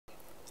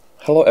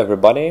Hello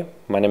everybody,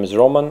 my name is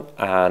Roman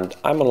and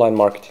I'm an online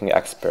marketing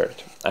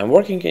expert. I'm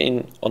working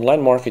in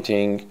online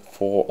marketing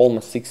for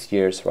almost 6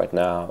 years right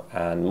now,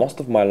 and most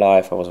of my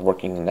life I was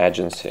working in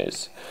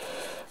agencies.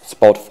 It's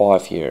about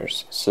 5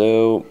 years.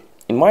 So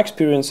in my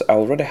experience I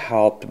already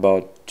helped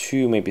about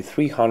 2 maybe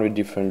 300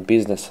 different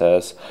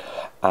businesses,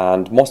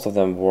 and most of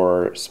them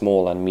were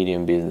small and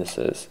medium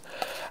businesses.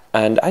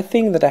 And I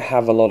think that I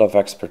have a lot of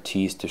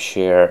expertise to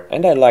share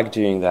and I like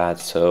doing that,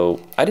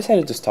 so I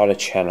decided to start a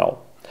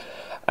channel.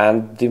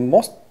 And the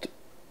most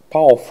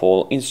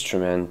powerful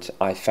instrument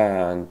I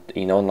found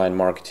in online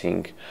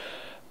marketing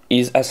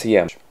is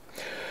SEM.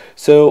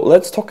 So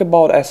let's talk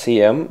about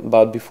SEM,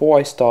 but before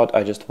I start,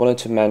 I just wanted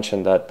to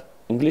mention that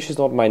English is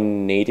not my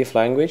native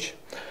language.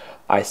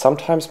 I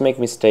sometimes make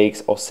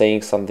mistakes or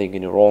saying something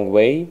in the wrong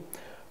way.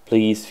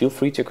 Please feel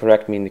free to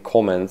correct me in the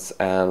comments,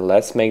 and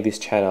let's make this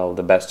channel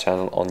the best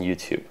channel on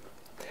YouTube.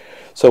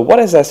 So what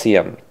is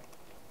SEM?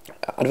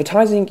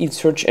 Advertising in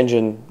search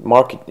engines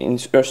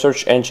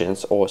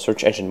or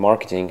search engine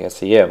marketing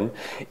 (SEM)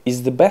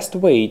 is the best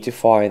way to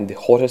find the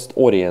hottest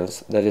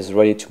audience that is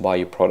ready to buy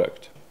your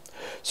product.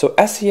 So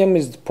SEM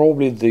is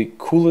probably the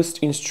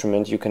coolest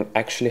instrument you can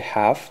actually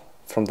have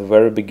from the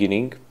very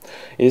beginning.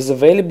 It is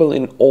available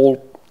in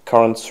all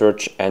current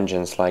search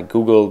engines like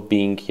Google,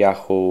 Bing,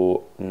 Yahoo,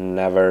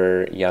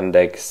 Naver,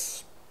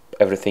 Yandex,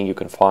 everything you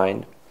can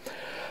find.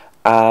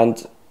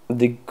 And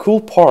the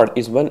cool part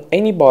is when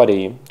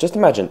anybody, just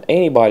imagine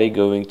anybody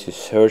going to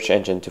search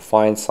engine to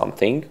find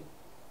something,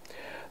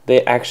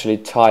 they're actually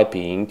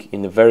typing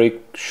in a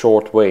very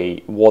short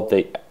way what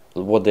they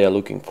are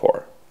looking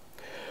for.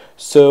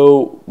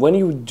 So when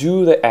you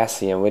do the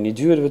SEM, when you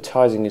do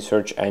advertising in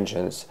search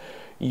engines,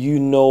 you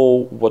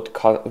know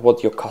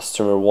what your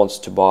customer wants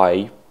to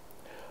buy,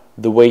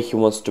 the way he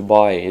wants to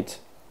buy it,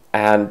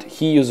 and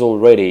he is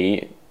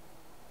already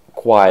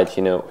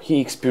he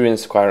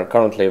experienced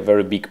currently a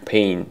very big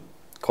pain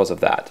because of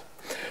that.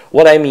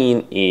 What I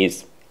mean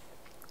is,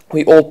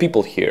 we all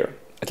people here,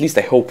 at least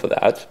I hope for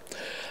that,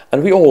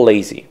 and we all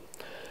lazy.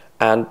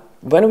 And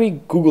when we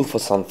Google for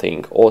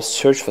something or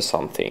search for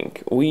something,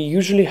 we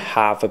usually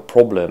have a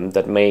problem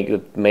that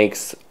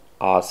makes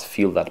us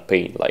feel that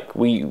pain. Like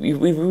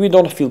we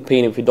don't feel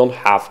pain if we don't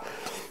have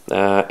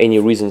any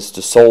reasons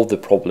to solve the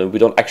problem. We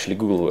don't actually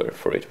Google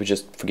for it, we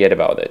just forget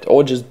about it,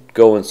 or just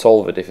go and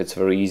solve it if it's a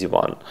very easy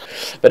one.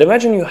 But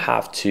imagine you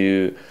have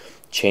to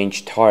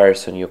change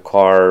tires on your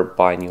car,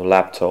 buy a new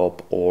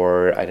laptop,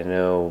 or I don't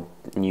know,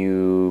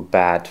 new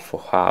bed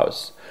for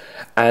house,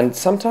 and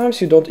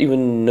sometimes you don't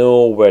even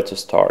know where to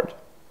start.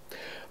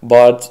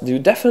 But you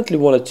definitely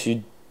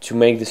wanted to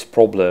make this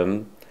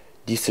problem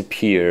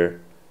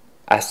disappear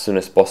as soon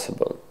as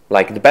possible,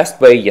 like the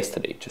best way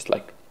yesterday, just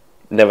like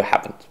never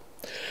happened.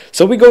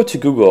 So we go to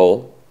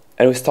Google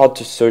and we start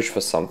to search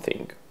for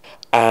something.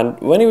 And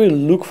when we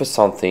look for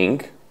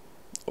something,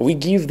 we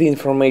give the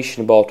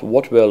information about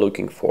what we are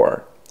looking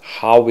for,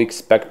 how we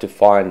expect to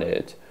find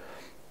it,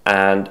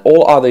 and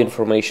all other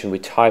information we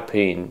type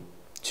in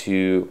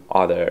to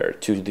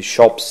the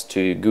shops,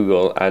 to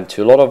Google, and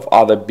to a lot of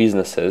other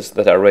businesses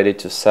that are ready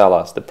to sell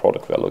us the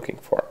product we are looking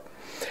for.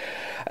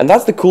 And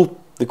that's the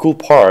cool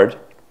part,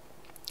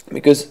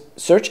 because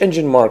search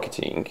engine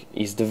marketing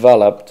is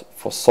developed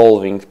for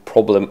solving the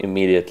problem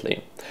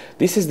immediately.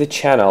 This is the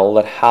channel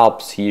that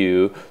helps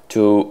you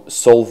to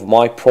solve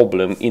my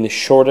problem in the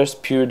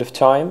shortest period of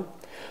time.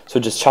 So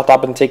just shut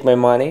up and take my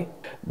money.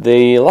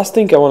 The last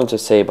thing I wanted to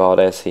say about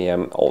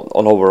SEM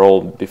on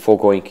overall, before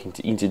going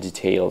into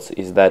details,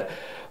 is that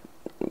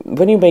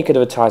when you make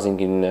advertising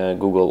in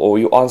Google, or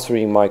you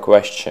answering my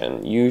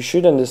question, you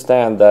should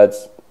understand that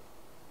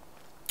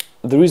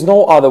there is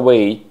no other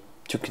way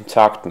to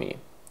contact me,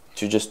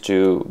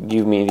 to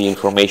give me the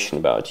information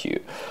about you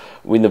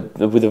with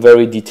a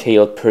very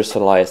detailed,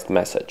 personalized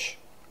message.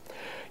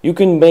 You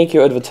can make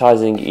your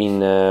advertising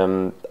in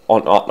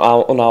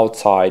on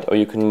outside, or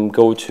you can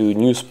go to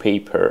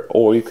newspaper,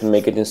 or you can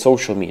make it in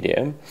social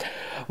media.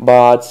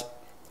 But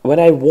when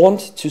I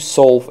want to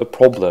solve a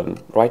problem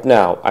right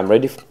now, I'm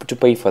ready to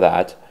pay for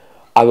that,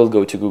 I will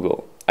go to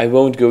Google. I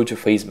won't go to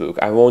Facebook.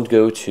 I won't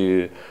go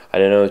to, I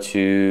don't know,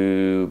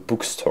 to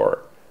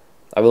bookstore.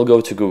 I will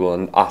go to Google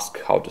and ask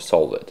how to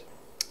solve it.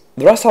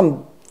 There are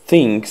some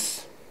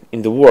things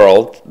in the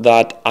world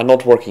that are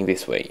not working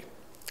this way.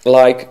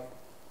 Like,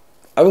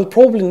 I will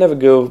probably never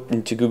go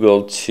into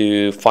Google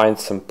to find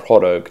some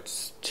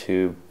products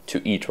to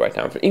eat right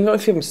now. Even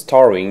if I'm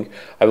starving,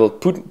 I will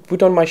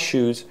put on my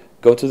shoes,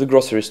 go to the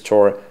grocery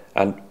store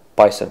and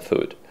buy some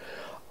food.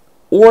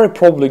 Or I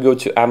probably go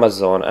to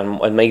Amazon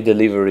and make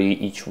delivery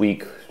each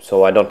week,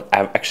 so I don't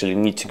actually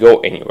need to go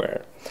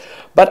anywhere.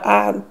 But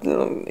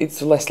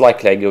it's less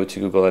likely I go to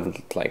Google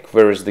and like,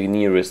 where is the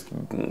nearest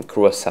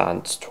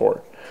croissant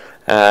store?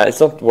 It's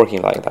not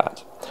working like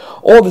that.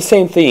 Or the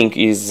same thing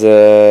is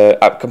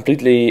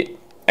completely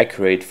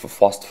accurate for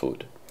fast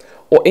food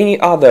or any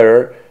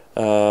other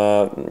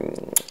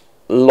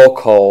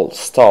local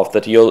stuff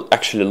that you're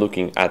actually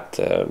looking at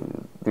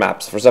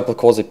maps. For example,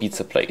 cause a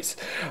pizza place.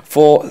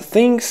 For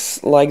things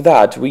like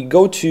that, we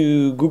go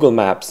to Google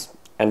Maps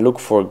and look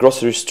for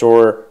grocery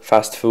store,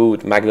 fast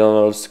food,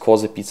 McDonald's,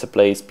 quasi pizza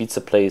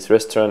place,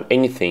 restaurant,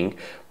 anything,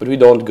 but we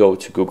don't go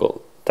to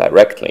Google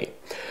directly.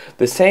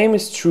 The same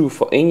is true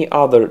for any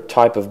other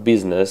type of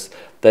business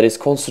that is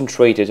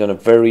concentrated on a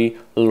very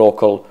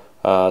local,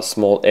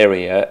 small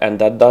area, and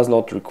that does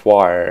not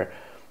require,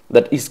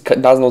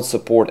 does not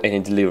support any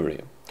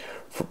delivery.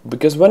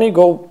 Because when you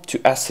go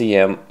to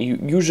SEM, you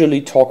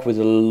usually talk with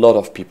a lot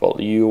of people.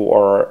 You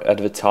are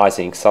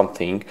advertising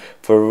something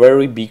for a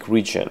very big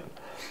region.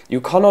 You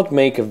cannot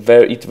make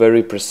it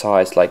very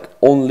precise, like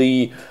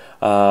only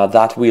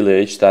that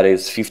village that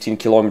is 15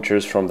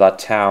 kilometers from that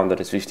town,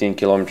 that is 15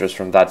 kilometers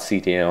from that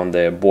city on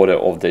the border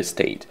of the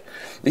state.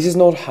 This is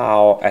not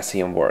how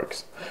SEM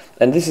works.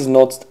 And this is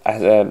not,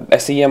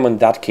 SEM in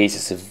that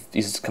case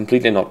is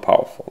completely not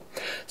powerful.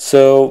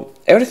 So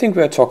everything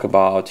we are talking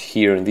about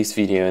here in this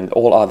video and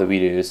all other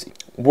videos,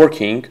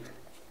 working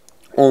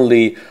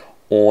only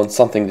on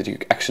something that you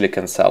actually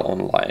can sell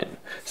online.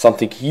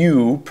 Something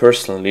you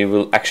personally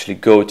will actually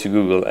go to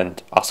Google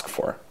and ask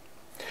for.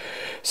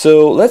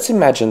 So let's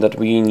imagine that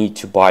we need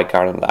to buy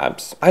garden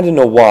lamps. I don't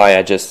know why,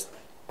 I just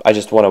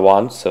wanted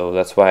one, so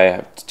that's why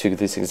I took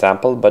this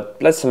example, but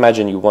let's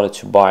imagine you wanted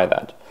to buy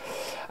that.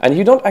 And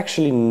you don't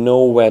actually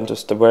know where to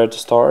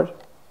start,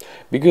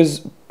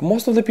 because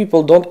most of the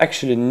people don't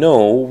actually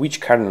know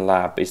which garden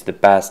lamp is the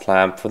best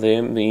lamp for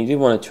them. They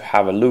wanted to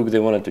have a look, they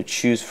wanted to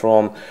choose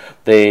from.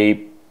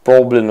 They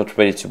probably not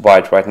ready to buy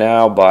it right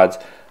now,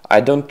 but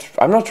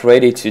I'm not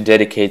ready to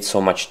dedicate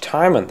so much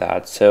time on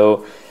that.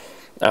 So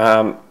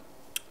I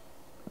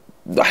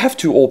have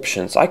two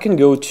options. I can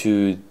go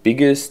to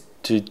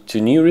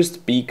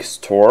nearest big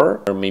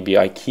store, or maybe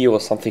IKEA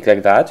or something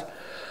like that,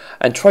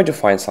 and try to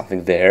find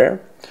something there.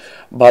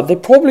 But they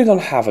probably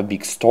don't have a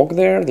big stock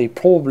there. They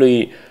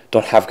probably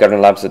don't have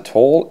garden lamps at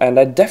all, and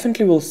I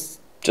definitely will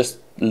just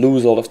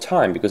lose a lot of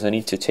time because I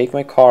need to take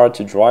my car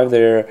to drive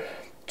there,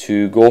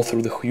 to go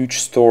through the huge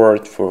store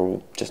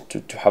for just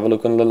to have a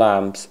look on the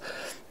lamps.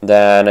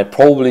 Then I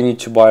probably need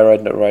to buy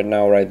right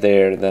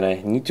there. Then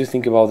I need to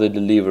think about the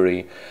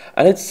delivery,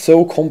 and it's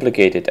so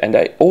complicated. And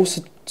I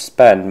also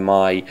spend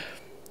my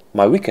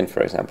weekend,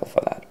 for example,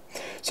 for that.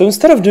 So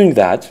instead of doing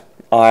that,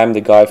 I'm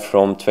the guy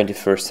from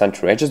 21st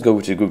century. I just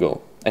go to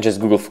Google and just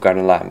Google for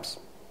garden lamps,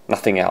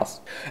 nothing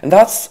else. And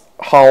that's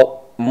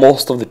how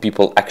most of the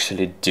people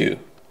actually do.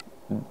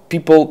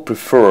 People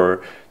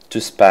prefer to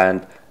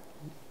spend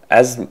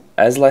as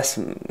less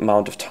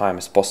amount of time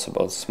as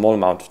possible, a small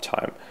amount of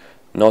time,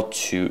 not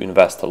to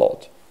invest a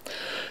lot.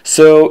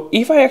 So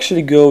if I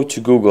actually go to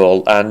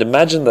Google and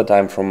imagine that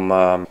I'm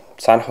from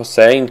San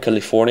Jose in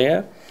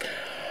California,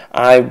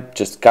 I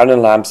just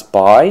garden lamps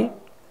buy,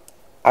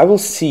 I will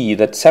see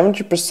that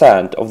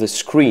 70% of the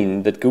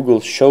screen that Google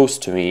shows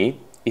to me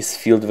is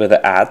filled with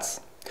the ads,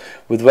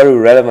 with very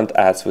relevant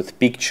ads, with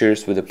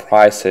pictures, with the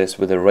prices,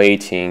 with the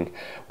rating,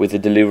 with the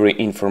delivery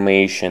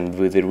information,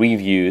 with the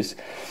reviews.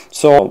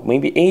 So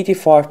maybe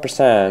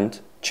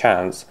 85%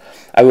 chance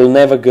I will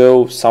never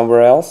go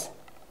somewhere else,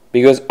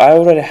 because I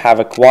already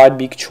have a quite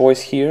big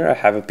choice here. I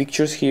have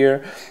pictures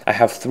here, I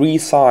have 3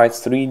 sites,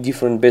 3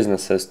 different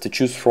businesses to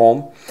choose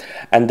from,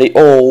 and they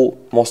all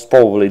most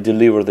probably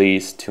deliver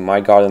these to my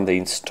garden, they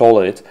install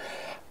it,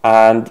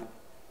 and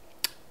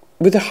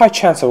with a high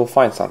chance I will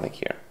find something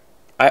here.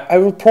 I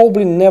will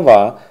probably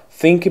never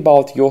think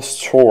about your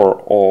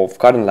store of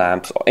garden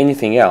lamps or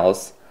anything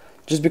else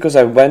just because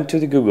I went to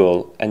the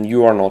Google and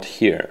you are not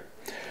here.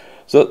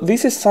 So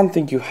this is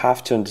something you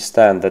have to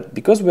understand, that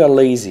because we are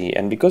lazy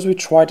and because we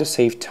try to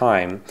save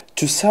time,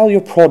 to sell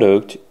your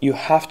product, you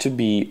have to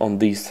be on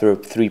these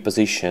 3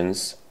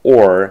 positions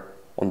or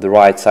on the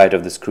right side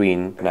of the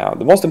screen. Now,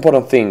 the most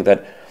important thing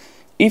that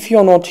if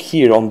you're not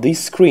here on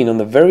this screen, on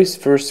the very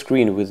first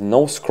screen, with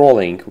no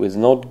scrolling, with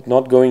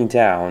not going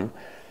down,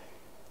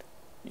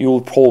 you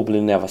will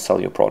probably never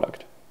sell your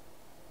product.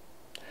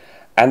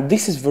 And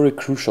this is very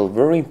crucial,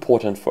 very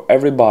important for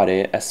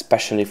everybody,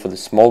 especially for the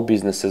small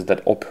businesses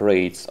that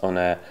operates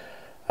on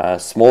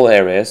small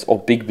areas, or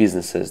big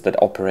businesses that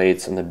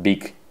operates on a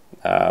big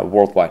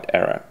worldwide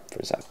area, for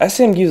example.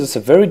 SEM gives us a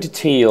very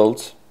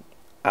detailed,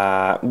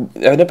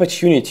 an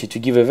opportunity to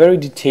give a very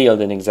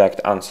detailed and exact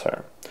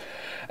answer.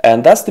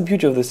 And that's the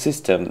beauty of the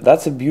system.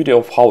 That's the beauty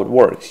of how it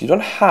works. You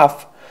don't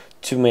have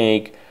to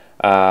make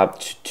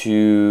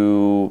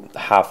to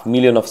have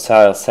millions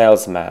of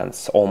salesmen,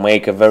 or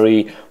make a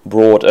very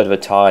broad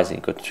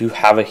advertising, or to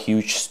have a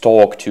huge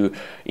stock to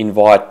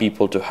invite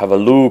people to have a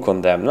look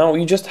on them. No,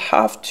 you just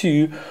have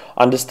to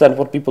understand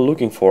what people are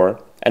looking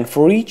for, and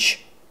for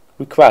each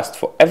request,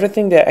 for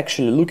everything they're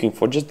actually looking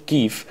for, just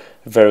give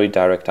a very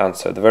direct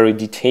answer, the very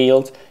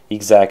detailed,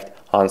 exact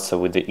answer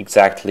with the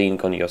exact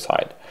link on your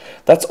site.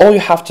 That's all you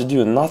have to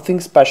do,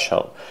 nothing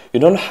special. You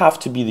don't have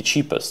to be the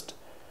cheapest.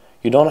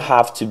 You don't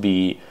have to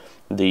be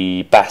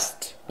the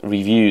best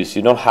reviews.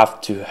 You don't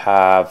have to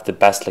have the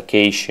best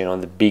location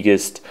on the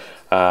biggest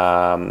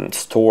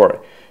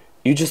store.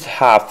 You just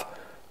have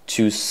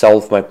to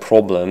solve my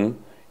problem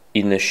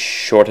in the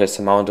shortest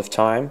amount of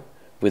time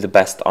with the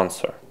best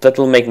answer. That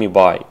will make me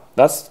buy.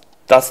 That's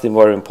the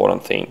very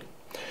important thing.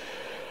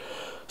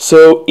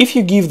 So if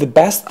you give the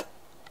best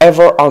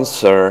ever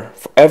answer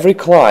for every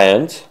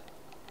client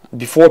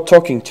before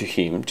talking to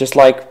him, just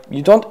like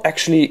you don't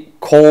actually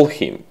call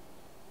him,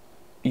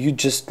 you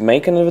just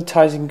make an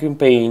advertising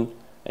campaign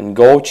and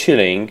go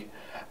chilling,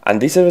 and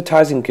this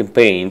advertising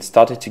campaign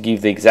started to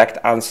give the exact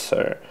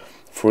answer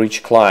for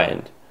each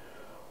client,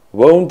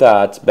 won't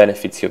that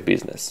benefit your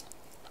business?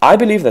 I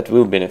believe that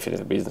will benefit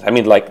the business. I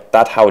mean, like,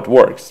 that's how it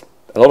works.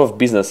 A lot of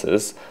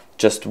businesses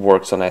just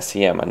works on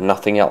SEM and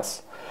nothing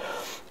else.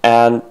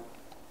 And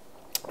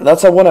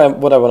that's what I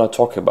want to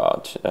talk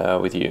about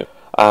with you.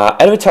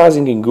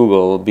 Advertising in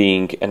Google,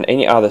 Bing, and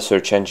any other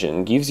search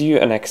engine gives you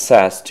an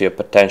access to your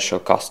potential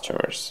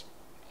customers.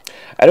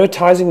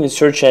 Advertising in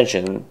search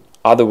engine,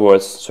 other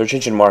words, search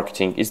engine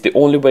marketing, is the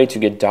only way to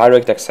get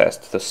direct access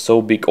to the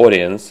so big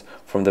audience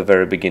from the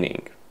very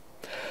beginning.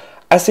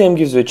 SEM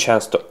gives you a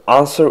chance to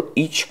answer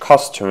each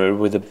customer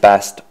with the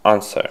best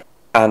answer.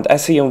 And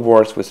SEM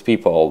works with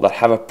people that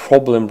have a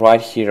problem right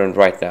here and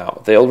right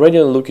now. They already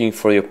are looking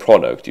for your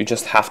product. You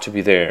just have to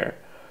be there.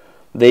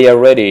 They are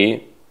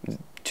ready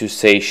to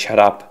say, shut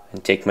up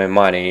and take my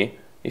money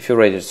if you're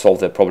ready to solve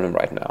their problem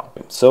right now.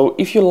 So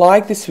if you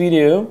like this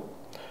video,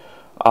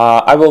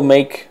 I will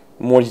make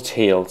more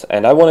detailed,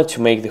 and I wanted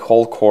to make the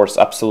whole course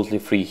absolutely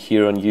free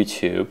here on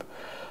YouTube,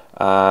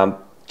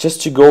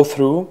 just to go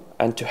through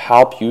and to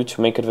help you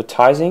to make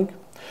advertising.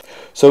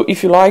 So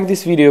if you like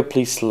this video,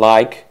 please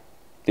like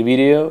the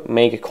video,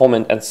 make a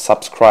comment and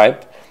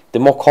subscribe. The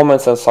more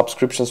comments and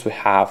subscriptions we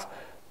have,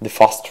 the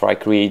faster I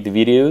create the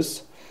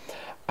videos.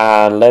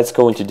 And let's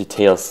go into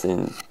details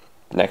in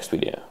the next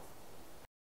video.